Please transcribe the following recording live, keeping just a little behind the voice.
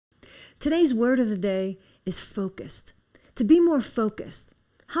Today's word of the day is focused. To be more focused.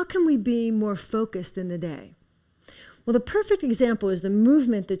 How can we be more focused in the day? Well, the perfect example is the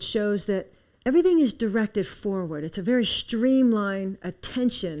movement that shows that everything is directed forward. It's a very streamlined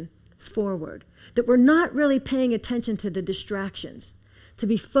attention forward, that we're not really paying attention to the distractions, to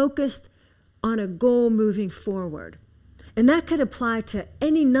be focused on a goal moving forward. And that could apply to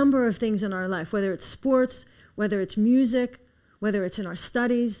any number of things in our life, whether it's sports, whether it's music, whether it's in our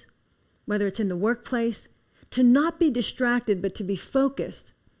studies, whether it's in the workplace, to not be distracted, but to be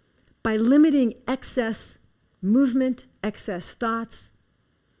focused by limiting excess movement, excess thoughts,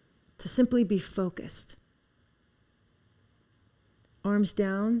 to simply be focused. Arms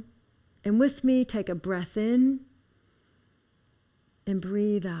down, and with me, take a breath in and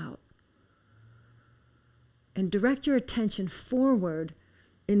breathe out. And direct your attention forward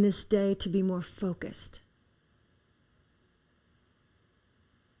in this day to be more focused.